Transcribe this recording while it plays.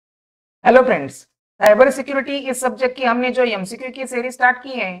Hello friends, cyber security इस subject की हमने जो एमसीक्यू की सीरीज स्टार्ट की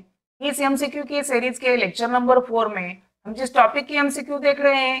है, इस एमसीक्यू की सीरीज के लेक्चर नंबर 4 में हम जिस टॉपिक की एमसीक्यू देख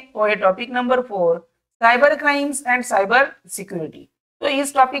रहे हैं वो है topic number 4, cyber crimes and cyber security. तो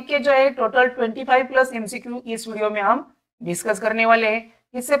इस टॉपिक के जो है टोटल 25 प्लस एमसीक्यू इस वीडियो में हम डिस्कस करने वाले हैं।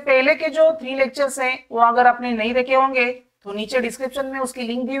 इससे पहले के जो 3 लेक्चर्स हैं वो अगर आपने नहीं देखे होंगे तो नीचे डिस्क्रिप्शन में उसकी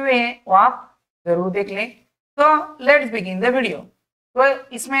लिंक दी हुई है, वो आप जरूर देख लें। तो लेट्स बिगिन द वीडियो। तो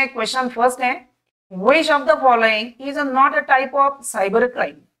इसमें क्वेश्चन फर्स्ट है, which of the following is not a type of cyber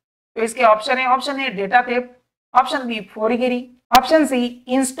crime. तो इसके ऑप्शन है data theft, option B फोरगिरी, option C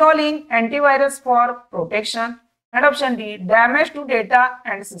installing antivirus for protection and option D damage to data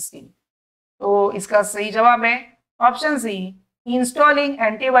and system. तो इसका सही जवाब है option C, installing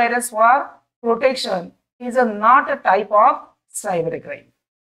antivirus for protection is not a type of cyber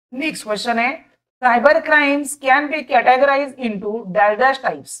crime. Next question है, cyber crimes can be categorised into dash dash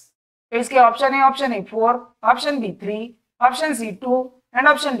types. तो इसके option A 4, option B 3, option C 2 and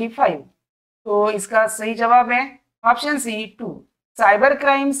option D 5। तो इसका सही जवाब है option C 2। Cyber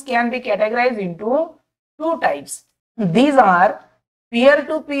crimes can be categorised into 2 types. These are peer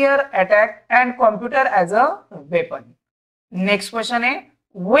to peer attack and computer as a weapon. Next question है,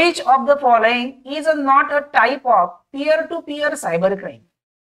 which of the following is not a type of peer to peer cyber crime।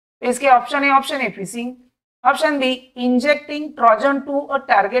 इसके option है fishing, option B injecting Trojan to a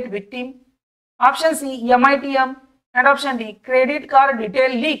target victim, option C MITM and option D credit card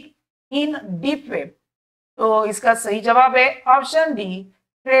detail leak in deep web. तो इसका सही जवाब है option D,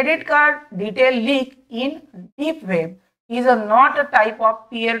 credit card detail leak in deep web is not a type of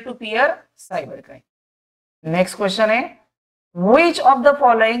peer-to-peer cybercrime. Next question है, which of the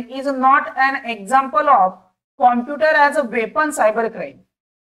following is not an example of computer as a weapon cybercrime?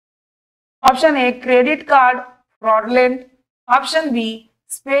 Option A credit card fraudulent, option B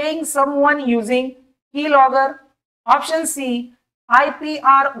spying someone using keylogger, option C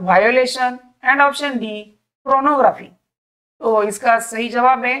IPR violation and option D pornography। तो इसका सही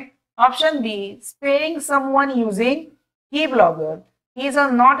जवाब है option B, spying someone using keylogger is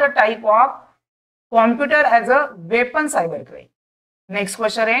not a type of computer as a weapon cybercrime. Next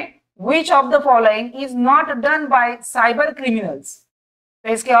question है, which of the following is not done by cyber criminals? तो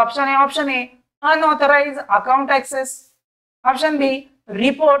इसके option A unauthorized account access, option B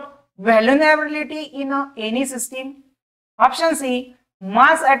report vulnerability in any system, option C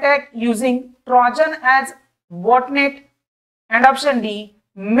mass attack using Trojan as botnet and option D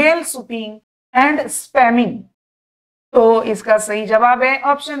mail spoofing and spamming। तो इसका सही जवाब है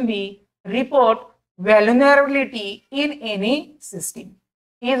option B, report vulnerability in any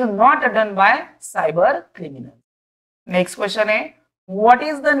system is not done by cyber criminal. Next question है, what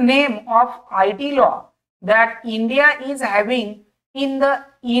is the name of IT law that India is having in the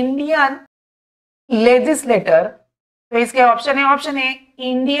Indian legislator. तो इसके option है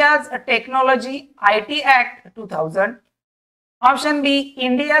India's technology IT act 2000, option B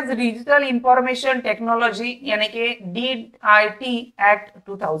India's digital information technology यानी कि DIT act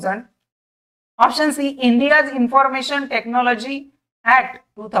 2000, option C India's information technology act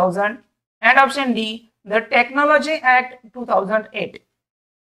 2000 and option D the technology act 2008।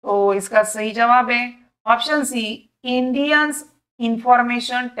 तो इसका सही जवाब है option C, Indians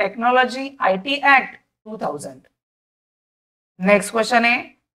information technology IT act 2000। Next question है,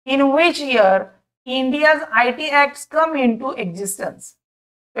 इन which year India's IT acts come into existence।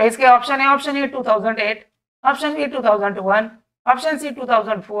 तो इसके option है 2008, option B 2001, option C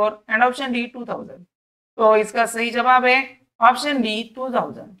 2004 and option D 2000। तो इसका सही जवाब है option D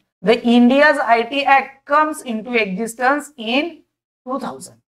 2000। The India's IT Act comes into existence in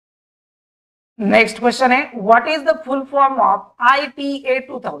 2000। Next question है, what is the full form of ITA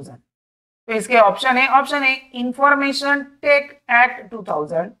 2000। तो इसके ऑप्शन है information take act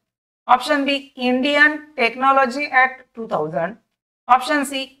 2000, option B Indian technology act 2000, option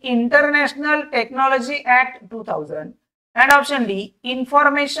C international technology act 2000 and option D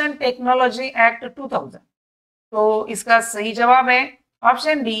information technology act 2000। तो इसका सही जवाब है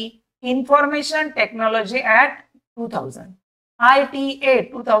option D, information technology act 2000। ITA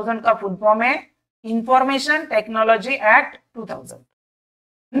 2000 का full form है information technology act 2000।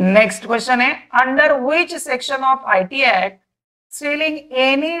 Next question है, under which section of IT act stealing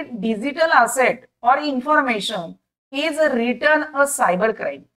any digital asset or information is written a cyber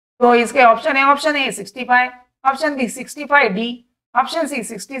crime। तो इसके ऑप्शन है 65, option B 65D, option C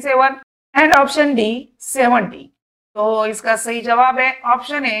 67 and option D 70। तो इसका सही जवाब है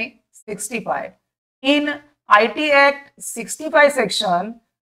option A 65। In IT act 65 section,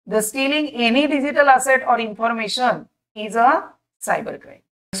 the stealing any digital asset or information is a cyber crime।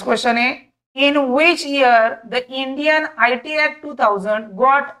 Next question है इन which year the Indian IT act 2000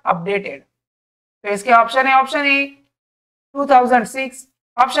 got updated. तो इसके option है, option A 2006,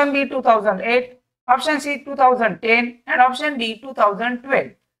 option B 2008, option C 2010 and option D 2012।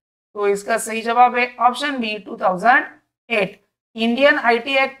 तो इसका सही जवाब है option B 2008। Indian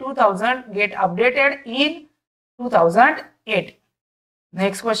IT act 2000 get updated in 2008।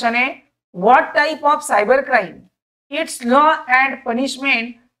 Next question है what type of cyber crime, it's law and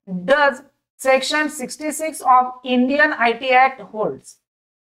punishment does section 66 of Indian IT act holds.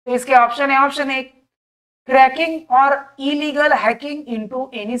 तो इसके option है, option A cracking or illegal hacking into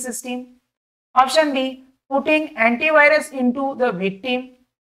any system, option B putting antivirus into the victim,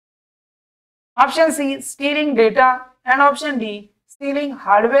 option C stealing data and option D stealing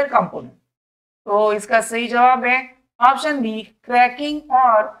hardware component। तो इसका सही जवाब है option B cracking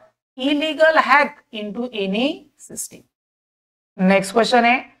or illegal hack into any system। Next question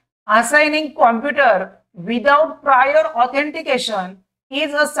है assigning computer without prior authentication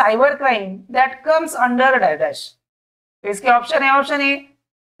is a cyber crime that comes under dash। तो इसके option है, option A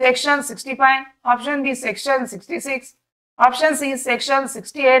section 65, option B section 66, option C section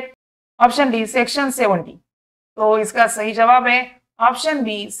 68, option D section 70। तो इसका सही जवाब है option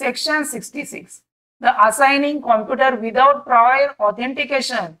B section 66। The assigning computer without prior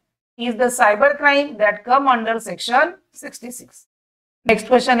authentication is the cyber crime that come under section 66। Next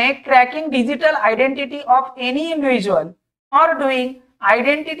question है cracking digital identity of any individual और doing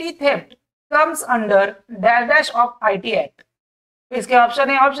identity theft comes under dash dash of IT act. तो इसके option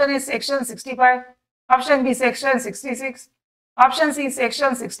है, option A section 65, option B section 66, option C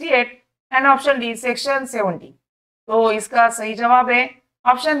section 68 and option D section 70। तो इसका सही जवाब है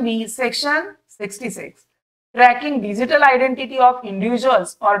option B section 66। Tracking digital identity of individuals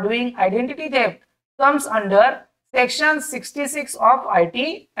or doing identity theft comes under section 66 of IT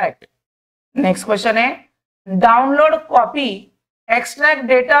Act। Next question है download, copy, extract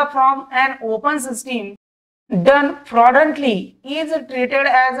data from an open system done fraudulently is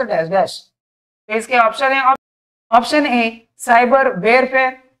treated as a dash dash। तो इसके option है, option A cyber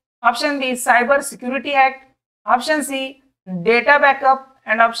वेयरफेयर, option B cyber security act, option C data backup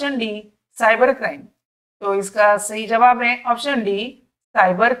and option D cyber crime. तो इसका सही जवाब है option D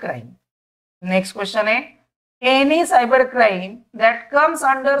cyber crime. Next question है any cyber crime that comes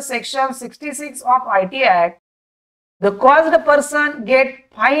under section 66 of IT act the caused person get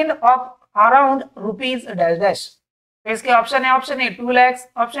fine of around rupees dash dash. तो इसके option है, option A 2 lakhs,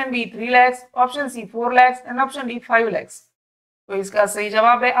 option B 3 lakhs, option C 4 lakhs and option D 5 lakhs। तो इसका सही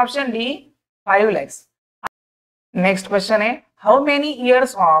जवाब है option D 5 lakhs। Next question है how many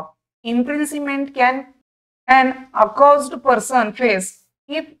years of imprisonment can an accused person face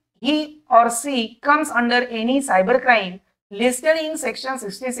if he or she comes under any cybercrime listed in section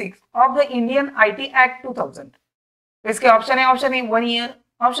 66 of the Indian IT Act 2000। तो इसके option है, option A 1 year,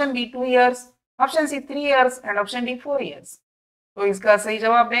 option B 2 years, option C 3 years and option D 4 years। तो इसका सही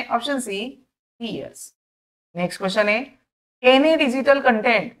जवाब है option C 3 years। Next question है any digital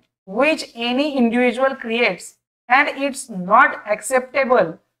content which any individual creates and it's not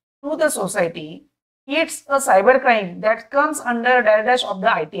acceptable to the society, it's a cyber crime that comes under dash dash of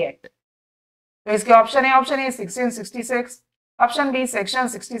the IT Act। तो इसके option है, option A 1666, option B section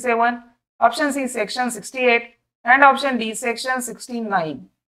 67, option C section 68 and option D section 69।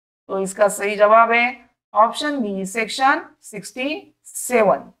 तो इसका सही जवाब है option B section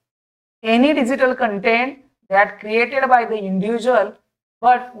 67। Any digital content that created by the individual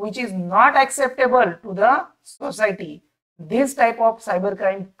but which is not acceptable to the society, this type of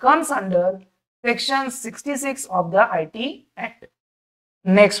cybercrime comes under section 66 of the IT Act।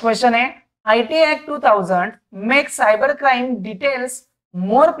 Next question है IT Act 2000 makes cybercrime details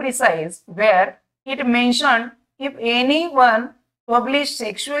more precise where it mentioned if anyone publish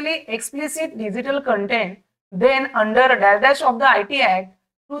sexually explicit digital content then under dash dash of the IT Act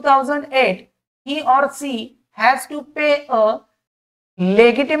 2008 he or she has to pay a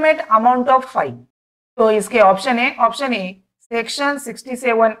legitimate amount of fine. तो इसके option है, option A section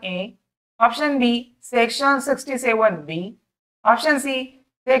 67A, option B section 67B, option C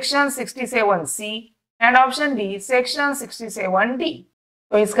section 67C and option D section 67D।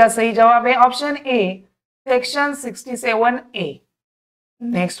 तो इसका सही जवाब है option A section 67A।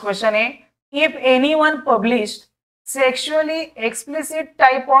 Next question है if anyone published sexually explicit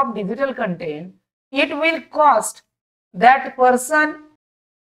type of digital content it will cost that person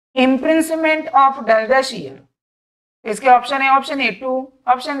imprisonment of dash dash year। इसके option है, option A 2,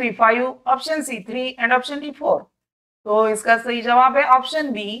 option B 5, option C 3 and option D 4। तो इसका सही जवाब है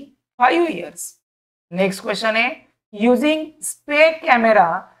option B 5 years। Next question है using spy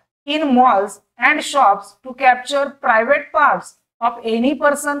camera in malls and shops to capture private parts of any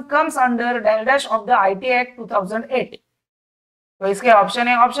person comes under dash of the IT Act 2008. तो इसके option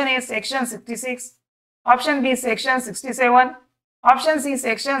है section 66, option B section 67, option C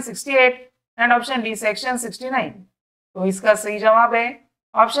section 68 and option D section 69। तो इसका सही जवाब है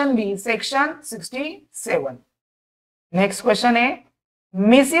option B section 67। Next question है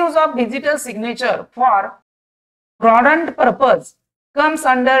misuse of digital signature for fraudulent purpose comes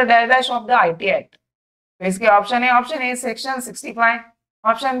under dash of the IT Act। तो इसके option है section 65,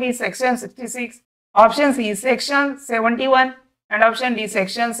 option B section 66, option C section 71 and option D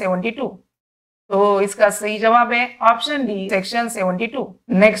section 72। तो इसका सही जवाब है option D section 72।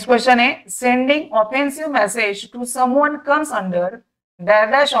 Next question है sending offensive message to someone comes under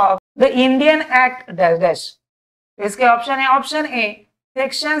dash of the Indian act dash. तो इसके option A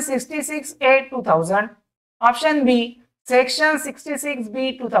section 66A 2000, option B section 66B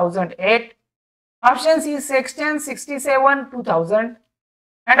 2008, option C section 67 2000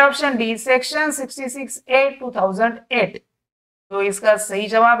 and option D section 66A 2008। तो इसका सही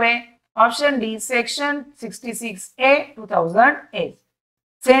जवाब है option D section 66A 2008।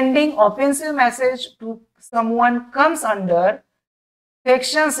 Sending offensive message to someone comes under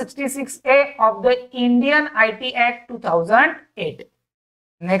section 66A of the Indian IT Act 2008।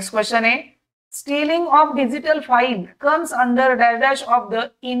 Next question है stealing of digital file comes under dash of the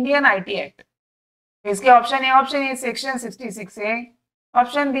Indian IT Act। इसके option है section 66A,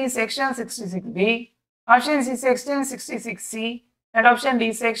 option B section 66B, option C section 66C and option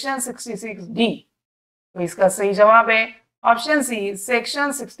D section 66D। तो इसका सही जवाब है option C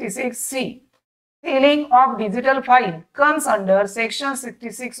section 66C। stealing of digital file comes under section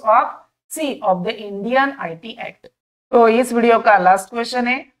 66 of C of the Indian IT Act। तो इस video का last question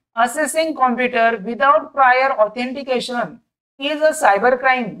है assessing computer without prior authentication is a cyber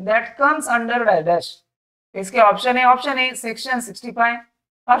crime that comes under dash। इसके option है section 65,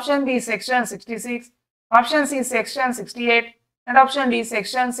 option B section 66, option C section 68 and option D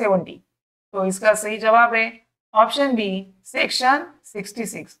section 70। तो इसका सही जवाब है option B section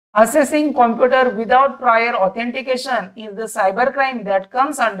 66। assessing computer without prior authentication is the cyber crime that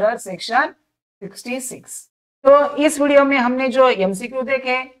comes under section 66। तो इस video में हमने जो एमसीक्यू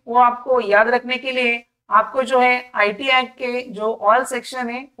देखे वो आपको याद रखने के लिए आपको जो है आईटी एक्ट के जो ऑल सेक्शन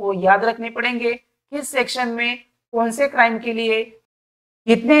है वो याद रखने पड़ेंगे। किस सेक्शन में कौन से क्राइम के लिए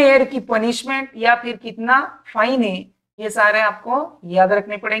कितने ईयर की पनिशमेंट या फिर कितना फाइन है, ये सारे आपको याद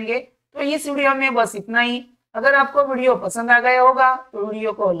रखने पड़ेंगे। तो इस वीडियो में बस इतना ही। अगर आपको वीडियो पसंद आ गया होगा तो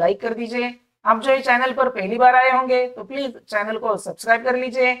वीडियो को लाइक कर दीजिए। आप जो चैनल पर पहली बार आए होंगे तो प्लीज चैनल को सब्सक्राइब कर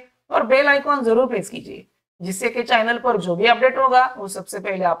लीजिए और बेल आइकॉन जरूर प्रेस कीजिए, जिससे कि चैनल पर जो भी अपडेट होगा वो सबसे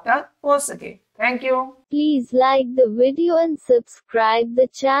पहले आप तक पहुंच सके। Thank you. Please like the video and subscribe the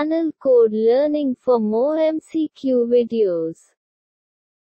channel Code Learning for more MCQ videos.